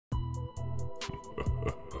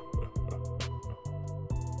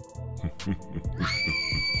Hey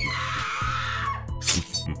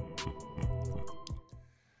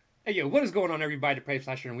yo, what is going on everybody? The Prey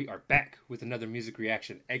Flasher, and we are back with another music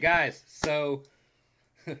reaction. Hey guys, so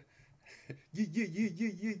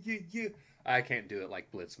I can't do it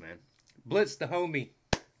like Blitz, man. Blitz the homie,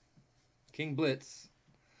 King Blitz,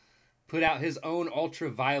 put out his own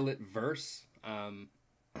ultraviolet verse.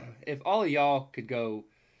 If all of y'all could go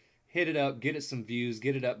hit it up, get it some views,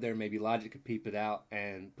 get it up there, maybe Logic could peep it out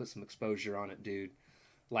and put some exposure on it, dude.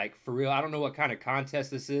 Like, for real, I don't know what kind of contest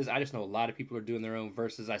this is. I just know a lot of people are doing their own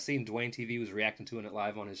verses. I seen Dwayne TV was reacting to it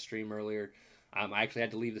live on his stream earlier. I actually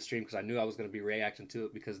had to leave the stream because I knew I was going to be reacting to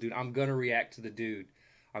it because, dude, I'm going to react to the dude.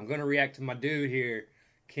 I'm going to react to my dude here,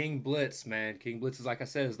 King Blitz, man. King Blitz is, like I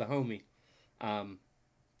said, is the homie.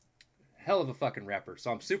 Hell of a fucking rapper.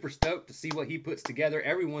 So I'm super stoked to see what he puts together.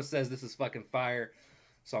 Everyone says this is fucking fire.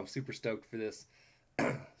 So I'm super stoked for this.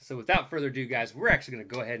 So without further ado, guys, we're actually going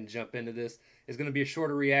to go ahead and jump into this. It's going to be a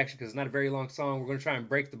shorter reaction because it's not a very long song. We're going to try and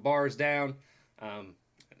break the bars down.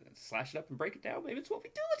 Slash it up and break it down. Maybe it's what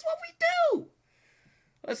we do. It's what we do.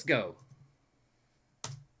 Let's go.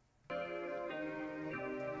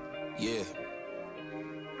 Yeah.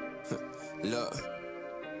 Look.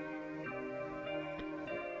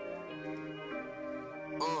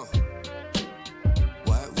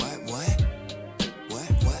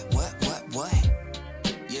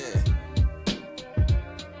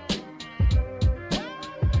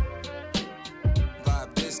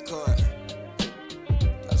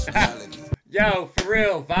 Yo, for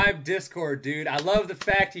real, Vibe Discord, dude. I love the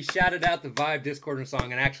fact he shouted out the Vibe Discord in the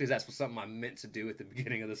song, and actually that's something I meant to do at the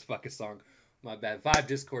beginning of this fucking song. My bad. Vibe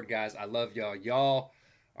Discord, guys, I love y'all. Y'all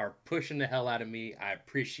are pushing the hell out of me. I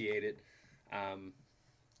appreciate it.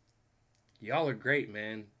 Y'all are great,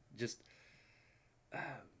 man. Just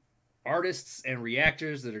artists and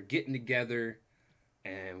reactors that are getting together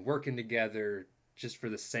and working together just for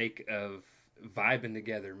the sake of vibing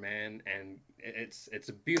together, man, and it's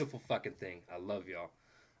a beautiful fucking thing. I love y'all.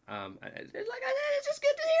 Like I said, it's just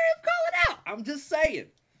good to hear him call it out. I'm just saying.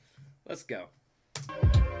 Let's go.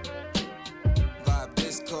 Vibe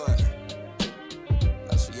Discord.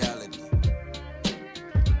 That's reality.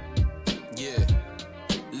 Yeah.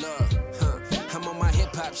 Look, I'm on my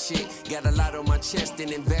hip hop shit. Got a lot on my chest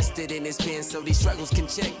and invested in this pen so these struggles can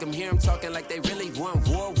check them. Hear them talking like they really want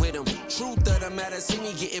war with them. Truth of the matter, see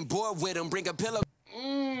me getting bored with them. Bring a pillow.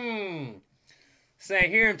 Say,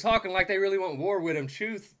 hear him talking like they really want war with him.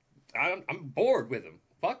 Truth, I'm bored with him.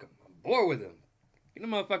 Fuck him. I'm bored with him. Get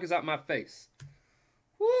them motherfuckers out my face.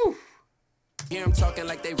 Woo. Hear him talking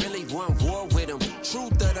like they really want war with him.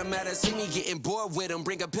 Truth of the matter, see me getting bored with him.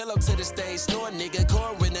 Bring a pillow to the stage, snore, nigga.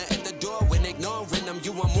 Coroner at the door when ignoring them.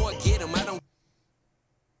 You want more, get him. I don't.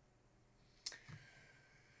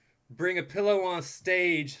 Bring a pillow on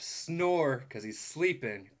stage, snore, because he's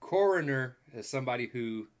sleeping. Coroner is somebody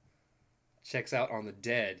who checks out on the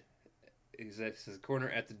dead. He says coroner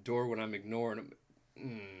at the door when I'm ignoring him.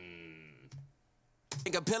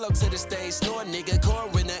 Bring a pillow to the stage, snore, nigga.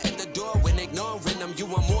 Coroner at the door when ignoring them. You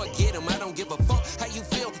want more, get him. I don't give a fuck how you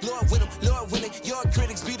feel. Lord with him, Lord willing. Your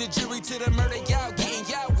critics be the jury to the murder. Y'all getting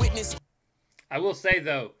y'all witness. I will say,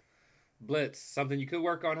 though, Blitz, something you could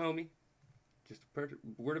work on, homie. Just a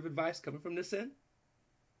word of advice coming from this end.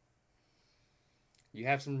 You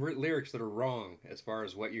have some lyrics that are wrong as far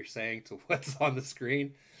as what you're saying to what's on the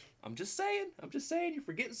screen. I'm just saying. You're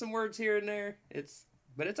forgetting some words here and there.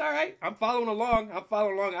 But it's all right. I'm following along.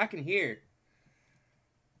 I can hear.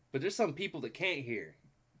 But there's some people that can't hear.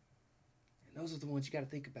 And those are the ones you got to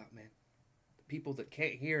think about, man. The people that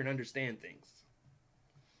can't hear and understand things.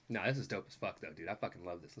 No, this is dope as fuck, though, dude. I fucking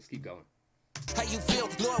love this. Let's keep going. How you feel?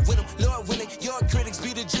 Lord with him, Lord willing. Your critics be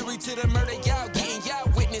the jury to the murder. Y'all getting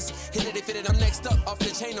y'all witness. Hit it if it, I'm next up. Off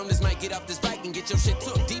the chain on this mic. Get off this bike and get your shit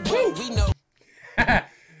took. Debo, we know.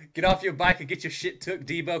 Get off your bike and get your shit took,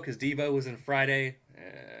 Debo, because Debo was in Friday.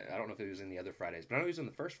 I don't know if he was in the other Fridays, but I know he was in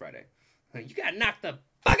the first Friday. You got knocked the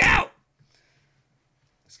fuck out!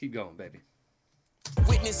 Let's keep going, baby.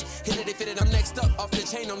 Witness, hit it if it, I'm next up. Off the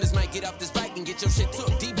chain on this mic. Get off this bike and get your shit took.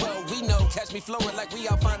 Debo, we know. Catch me flowing like we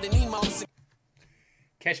out finding Nemo.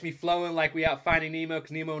 Catch me flowing like we out finding Nemo,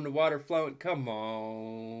 because Nemo in the water flowing. Come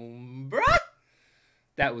on, bruh.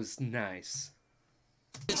 That was nice.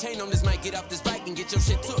 The chain on this mic, get off this bike and get your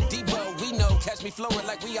shit took. Debo, we know. Catch me flowing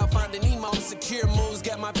like we out finding Nemo. Secure moves,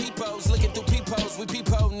 got my peepos. Looking through peepos, we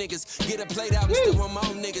peepo niggas. Get a plate out and still want my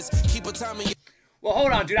own niggas. Keep a time in your... Well,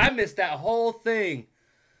 hold on, dude. I missed that whole thing.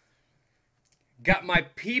 Got my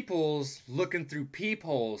peoples looking through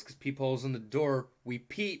peepholes, because peepholes in the door. We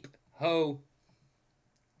peep, ho.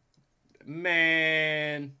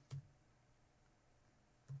 Man.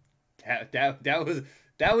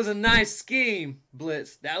 That was a nice scheme,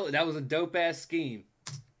 Blitz. That was a dope ass scheme.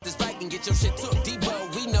 This bike and get your shit took,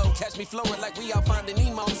 Debo. We know, catch me flowing like we out finding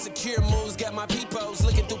Nemo. Secure moves, got my peepos,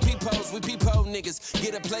 looking through peepos. We peepo niggas,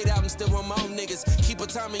 get a plate out and still want my own niggas. Keep a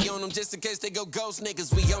timing on them just in case they go ghost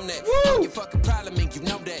niggas. We on that. Woo! Your fucking parliament, you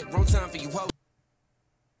know that. Wrong time for you hoes.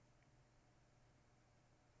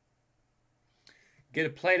 Get a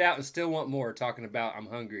plate out and still want more. Talking about I'm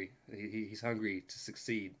hungry. He's hungry to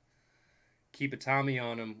succeed. Keep a Tommy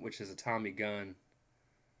on him, which is a Tommy gun.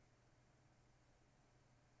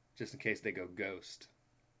 Just in case they go ghost.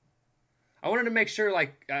 I wanted to make sure,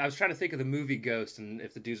 like, I was trying to think of the movie Ghost and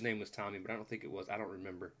if the dude's name was Tommy, but I don't think it was. I don't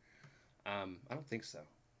remember. I don't think so.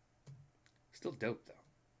 Still dope, though.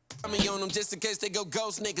 I'm on them just in case they go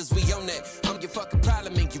ghost niggas, we on that. I'm your fucking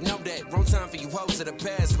parliament, you know that. Wrong time for you hoes of the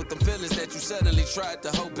past with them feelings that you suddenly tried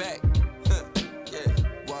to hold back. Yeah,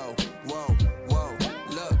 whoa.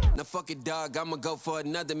 Look, now fuck it, dog. I'ma go for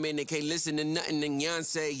another minute. Can't listen to nothing in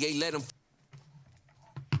Beyonce. Yeah, let them.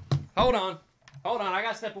 Hold on. I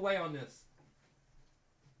gotta step away on this.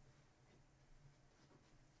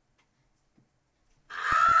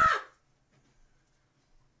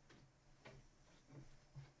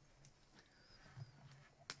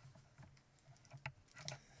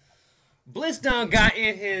 Blitz done got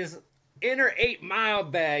in his inner 8 Mile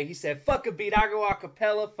bag. He said, fuck a beat, I go a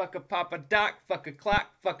cappella, fuck a Papa Doc, fuck a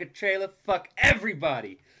clock, fuck a trailer, fuck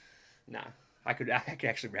everybody. Nah, I could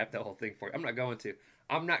actually rap that whole thing for you. I'm not going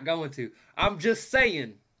to. I'm just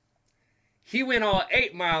saying, he went all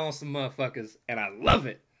 8 Mile on some motherfuckers, and I love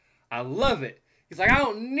it. He's like, I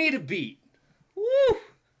don't need a beat. Woo!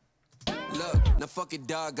 Look, now fuck it,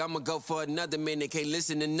 dog. I'ma go for another minute. Can't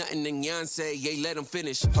listen to nothing in Beyonce. Yeah, let them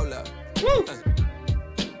finish. Hold up. Woo!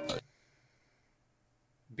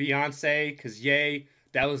 Beyonce, cause yay,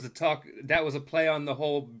 that was the talk. That was a play on the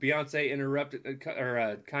whole Beyonce interrupted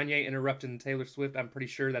or Kanye interrupting Taylor Swift. I'm pretty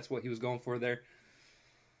sure that's what he was going for there.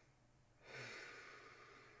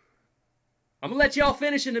 I'm gonna let y'all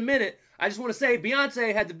finish in a minute. I just want to say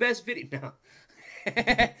Beyonce had the best video. No.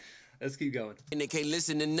 Let's keep going. And they can't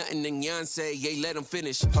listen to nothing in Beyonce. Yeah, let them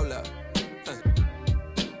finish. Hold up.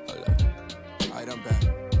 Alright, I'm back.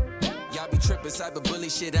 Y'all be tripping,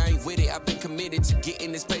 cyberbully shit, I ain't with it. I've been committed to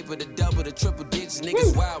getting this paper, the double, the triple digits.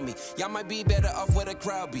 Niggas wow me. Y'all might be better off where the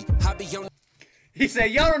crowd be. I be on. He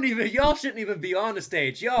said, y'all shouldn't even be on the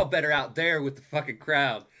stage. Y'all better out there with the fucking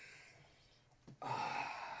crowd.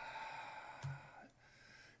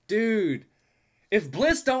 Dude, if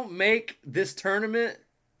Blitz don't make this tournament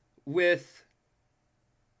with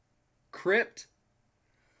Crypt,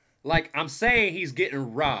 like, I'm saying he's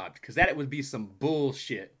getting robbed, because that would be some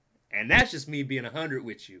bullshit. And that's just me being 100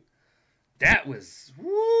 with you. That was,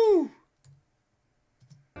 woo!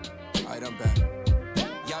 Alright, I'm back.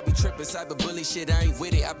 Y'all be tripping, cyberbully shit, I ain't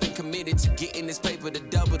with it. I've been committed to getting this paper, the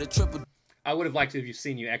double, the triple. I would have liked to have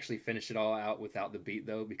seen you actually finish it all out without the beat,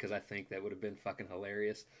 though, because I think that would have been fucking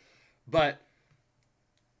hilarious. But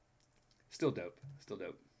still dope.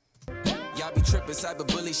 Y'all be tripping,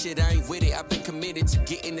 cyberbully shit, I ain't with it. I've been committed to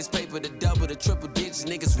getting this paper, the double, the triple digits.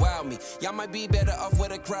 Niggas wow me. Y'all might be better off where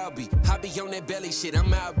the crowd be. I be on that belly shit, I'm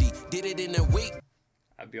outie. Did it in a week.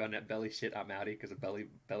 I'd be on that belly shit, I'm outie, because of belly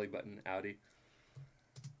button outie.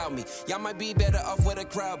 Me. Y'all might be better off where the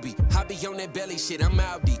crowd be. I be on that belly shit, I'm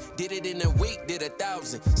outie. Did it in a week, did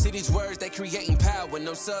 1,000. See these words, they creating power.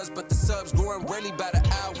 No subs, but the subs growing really by the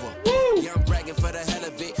hour. Woo! Yeah, I'm bragging for the hell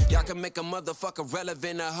of it. Y'all can make a motherfucker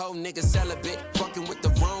relevant, a whole nigga celibate. Fucking with the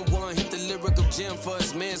wrong one, hit the lyrical gem for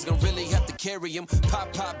his man's gonna really have to carry him.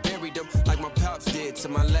 Pop buried him like my pops did to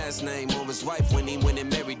my last name or his wife when he went and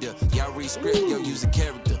married her. Y'all read script, yo, use a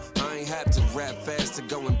character. I ain't had to rap fast to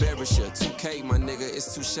go embarrass you. 2K, my nigga,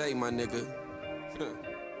 it's touche, my nigga.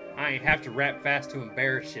 I ain't have to rap fast to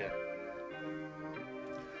embarrass you.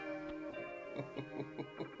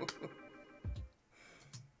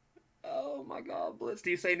 Oh my God, Blitz, do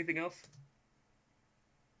you say anything else?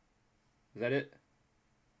 Is that it?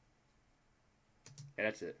 Yeah,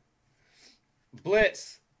 that's it.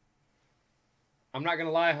 Blitz, I'm not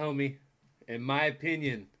gonna lie, homie. In my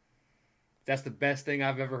opinion, that's the best thing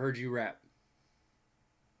I've ever heard you rap.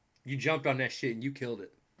 You jumped on that shit and you killed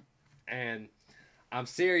it. And I'm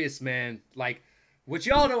serious, man. Like, what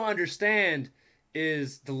y'all don't understand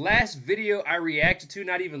is the last video I reacted to,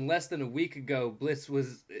 not even less than a week ago, it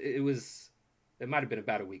might have been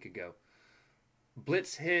about a week ago.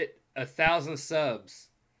 Blitz hit 1,000 subs.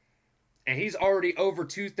 And he's already over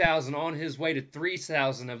 2,000, on his way to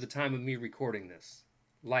 3,000 of the time of me recording this.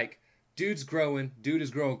 Like, dude's growing. Dude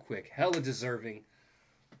is growing quick. Hella deserving.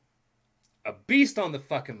 A beast on the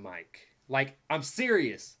fucking mic. Like, I'm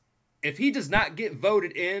serious. If he does not get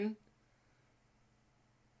voted in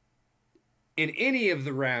any of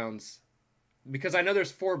the rounds, because I know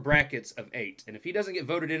there's 4 brackets of 8, and if he doesn't get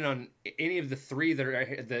voted in on any of the 3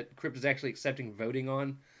 that Crypt is actually accepting voting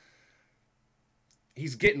on,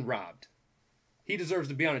 he's getting robbed. He deserves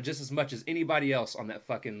to be on it just as much as anybody else on that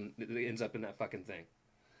fucking that ends up in that fucking thing.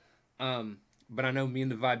 But I know me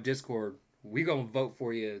and the Vibe Discord, we gonna vote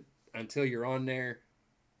for you until you're on there.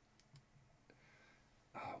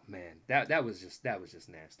 Oh man, that was just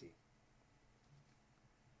nasty.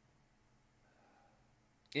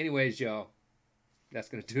 Anyways, y'all, that's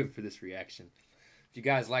going to do it for this reaction. If you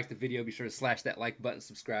guys liked the video, be sure to slash that like button,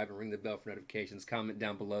 subscribe, and ring the bell for notifications. Comment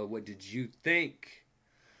down below, what did you think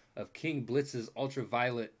of King Blitz's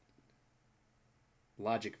Ultraviolet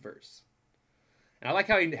logic verse? And I like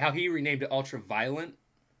how he renamed it Ultraviolent.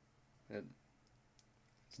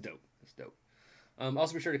 It's dope. It's dope.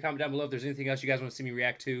 Also, be sure to comment down below if there's anything else you guys want to see me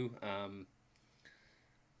react to. I'm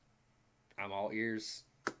all ears.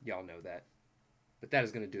 Y'all know that. But that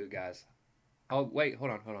is going to do it, guys. Oh, wait,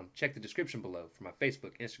 hold on. Check the description below for my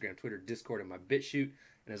Facebook, Instagram, Twitter, Discord, and my BitChute.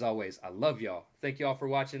 And as always, I love y'all. Thank y'all for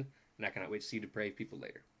watching, and I cannot wait to see you depraved people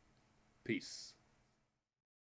later. Peace.